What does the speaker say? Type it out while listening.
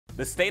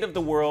The state of the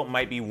world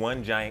might be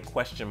one giant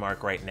question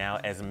mark right now,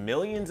 as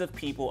millions of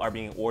people are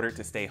being ordered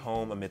to stay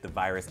home amid the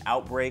virus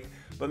outbreak,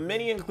 but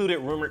many included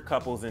rumored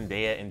couples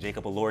Zendaya and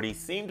Jacob Elordi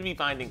seem to be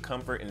finding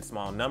comfort in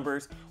small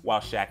numbers while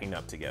shacking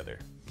up together.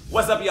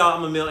 What's up, y'all?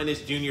 I'm Emil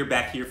Ennis Jr.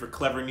 back here for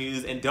Clevver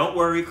News, and don't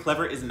worry,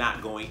 Clevver is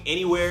not going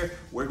anywhere.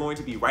 We're going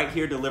to be right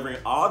here delivering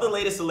all the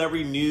latest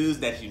celebrity news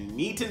that you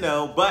need to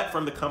know, but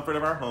from the comfort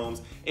of our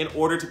homes, in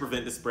order to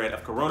prevent the spread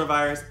of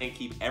coronavirus and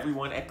keep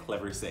everyone at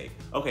Clevver safe.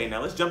 Okay,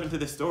 now let's jump into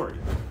this story.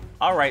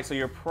 Alright, so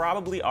you're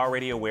probably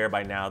already aware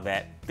by now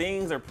that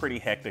things are pretty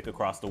hectic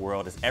across the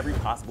world, as every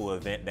possible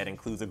event that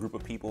includes a group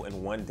of people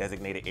in one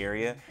designated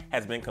area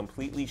has been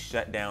completely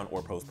shut down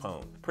or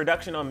postponed.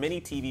 Production on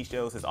many TV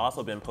shows has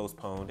also been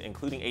postponed,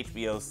 including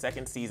HBO's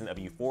second season of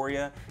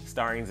Euphoria,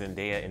 starring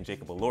Zendaya and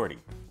Jacob Elordi.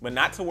 But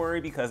not to worry,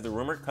 because the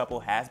rumored couple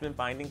has been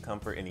finding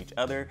comfort in each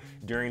other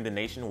during the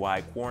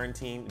nationwide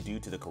quarantine due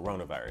to the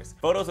coronavirus.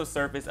 Photos have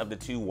surfaced of the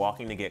two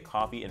walking to get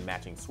coffee in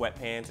matching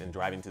sweatpants and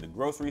driving to the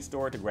grocery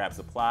store to grab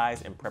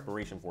supplies in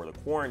preparation for the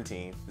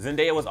quarantine.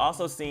 Zendaya was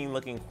also seen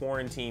looking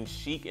quarantine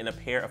chic in a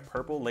pair of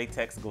purple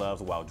latex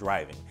gloves while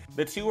driving.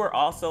 The two are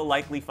also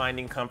likely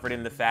finding comfort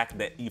in the fact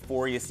that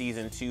Euphoria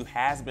Season 2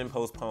 has been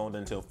postponed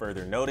until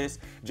further notice.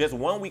 Just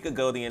 1 week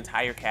ago, the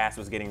entire cast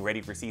was getting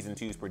ready for Season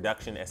 2's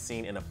production, as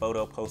seen in a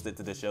photo posted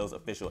to the show's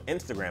official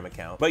Instagram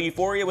account. But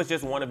Euphoria was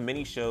just one of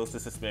many shows to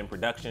suspend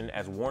production,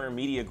 as Warner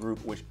Media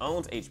Group, which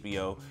owns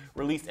HBO,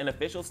 released an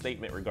official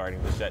statement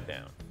regarding the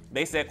shutdown.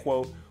 They said,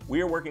 quote,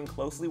 "We are working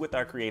closely with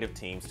our creative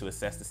teams to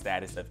assess the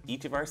status of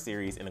each of our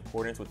series in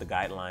accordance with the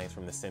guidelines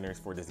from the Centers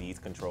for Disease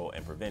Control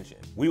and Prevention.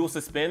 We will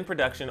suspend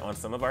production on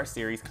some of our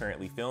series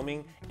currently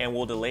filming and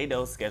will delay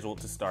those scheduled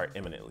to start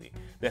imminently.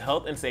 The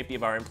health and safety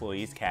of our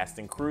employees, cast,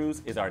 and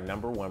crews is our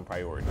 #1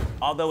 priority."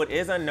 Although it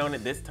is unknown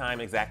at this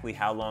time exactly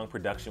how long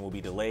production will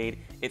be delayed,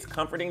 it's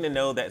comforting to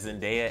know that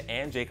Zendaya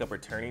and Jacob are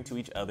turning to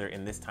each other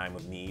in this time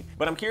of need.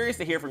 But I'm curious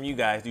to hear from you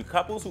guys. Do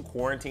couples who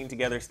quarantine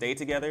together stay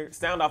together?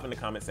 Sound off in the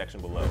comments section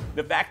below.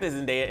 The fact that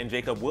Zendaya and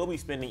Jacob will be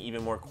spending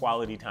even more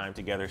quality time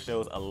together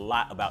shows a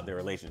lot about their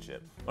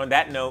relationship. On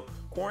that note,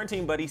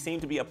 quarantine buddies seem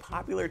to be a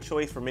popular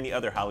choice for many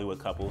other Hollywood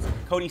couples.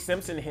 Cody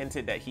Simpson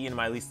hinted that he and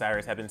Miley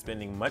Cyrus have been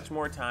spending much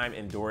more time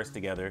indoors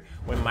together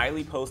when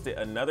Miley posted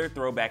another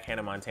throwback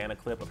Hannah Montana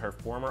clip of her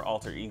former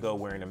alter ego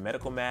wearing a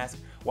medical mask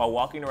while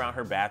walking around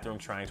her bathroom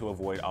trying to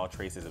avoid all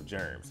traces of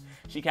germs.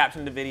 She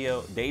captioned the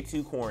video, "Day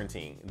 2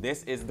 quarantine.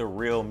 This is the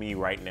real me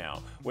right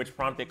now," which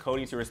prompted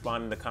Cody to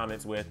respond in the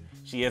comments with,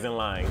 "She isn't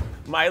lying."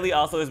 Miley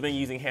also has been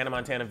using Hannah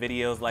Montana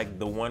videos like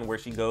the one where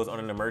she goes on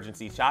an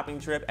emergency shopping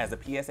trip as a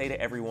PSA to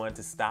everyone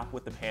to stop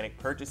with the panic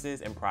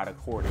purchases and product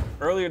hoarding.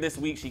 Earlier this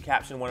week, she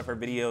captioned one of her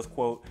videos,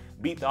 quote,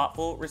 "Be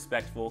thoughtful,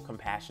 respectful,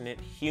 compassionate,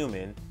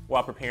 human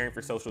while preparing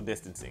for social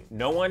distancing.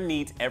 No one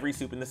needs every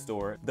soup in the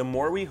store. The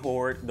more we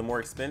hoard, the more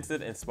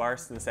expensive and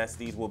sparse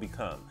necessities will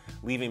become,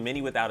 leaving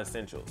many without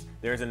essentials.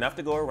 There is enough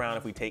to go around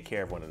if we take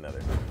care of one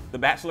another." The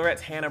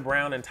Bachelorette's Hannah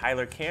Brown and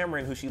Tyler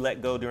Cameron, who she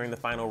let go during the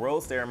final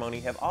rose ceremony,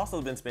 have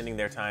also been spending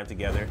their time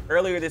together.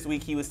 Earlier this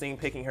week, he was seen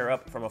picking her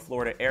up from a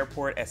Florida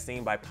airport, as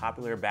seen by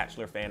popular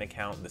Bachelor fan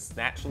account The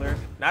Snatchler.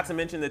 Not to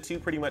mention, the two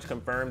pretty much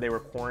confirmed they were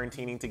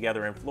quarantining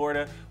together in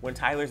Florida when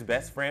Tyler's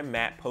best friend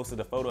Matt posted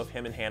a photo of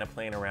him and Hannah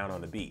playing around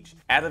on the beach.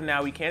 As of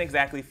now, we can't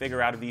exactly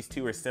figure out if these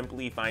two are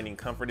simply finding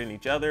comfort in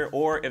each other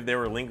or if there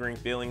were lingering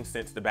feelings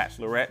since The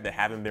Bachelorette that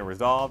haven't been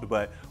resolved,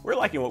 but we're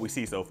liking what we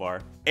see so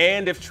far.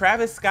 And if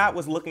Travis Scott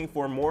was looking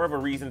for more of a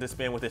reason to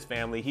spend with his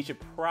family, he should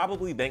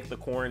probably thank the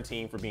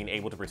quarantine for being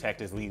able to protect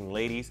his leading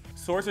ladies.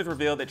 Sources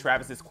revealed that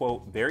Travis is,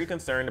 quote, "very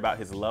concerned about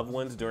his loved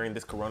ones during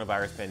this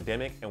coronavirus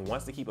pandemic and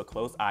wants to keep a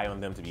close eye on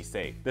them to be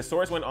safe." The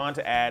source went on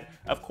to add,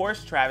 "Of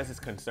course, Travis is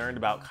concerned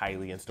about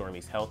Kylie and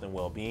Stormi's health and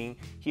well-being.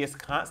 He is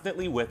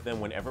constantly with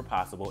them whenever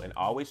possible and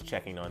always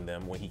checking on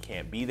them when he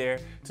can't be there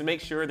to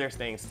make sure they're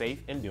staying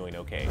safe and doing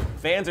okay."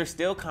 Fans are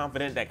still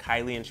confident that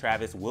Kylie and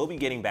Travis will be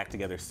getting back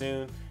together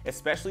soon,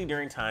 especially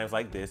during times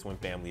like this when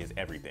family is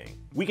everything.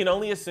 We can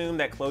only assume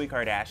that Khloe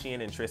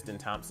Kardashian and Tristan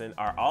Thompson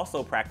are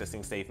also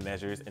practicing safe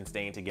measures and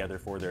staying together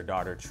for their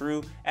daughter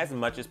True as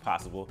much as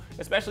possible,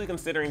 especially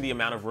considering the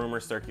amount of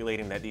rumors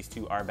circulating that these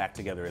two are back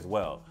together as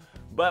well.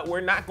 But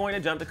we're not going to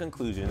jump to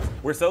conclusions.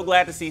 We're so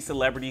glad to see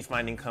celebrities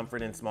finding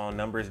comfort in small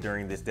numbers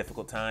during this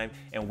difficult time,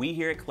 and we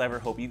here at Clevver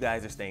hope you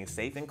guys are staying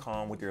safe and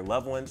calm with your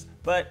loved ones,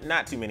 but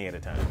not too many at a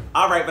time.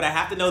 Alright, but I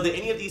have to know, that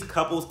any of these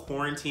couples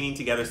quarantining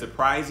together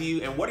surprise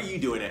you, and what are you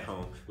doing at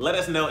home? Let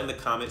us know in the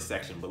comments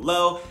section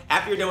below.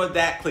 After you're done with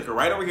that, click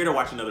right over here to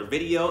watch another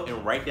video,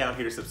 and right down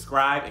here to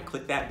subscribe, and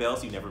click that bell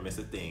so you never miss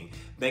a thing.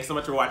 Thanks so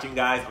much for watching,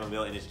 guys. I'm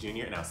Emil Ennis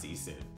Jr., and I'll see you soon.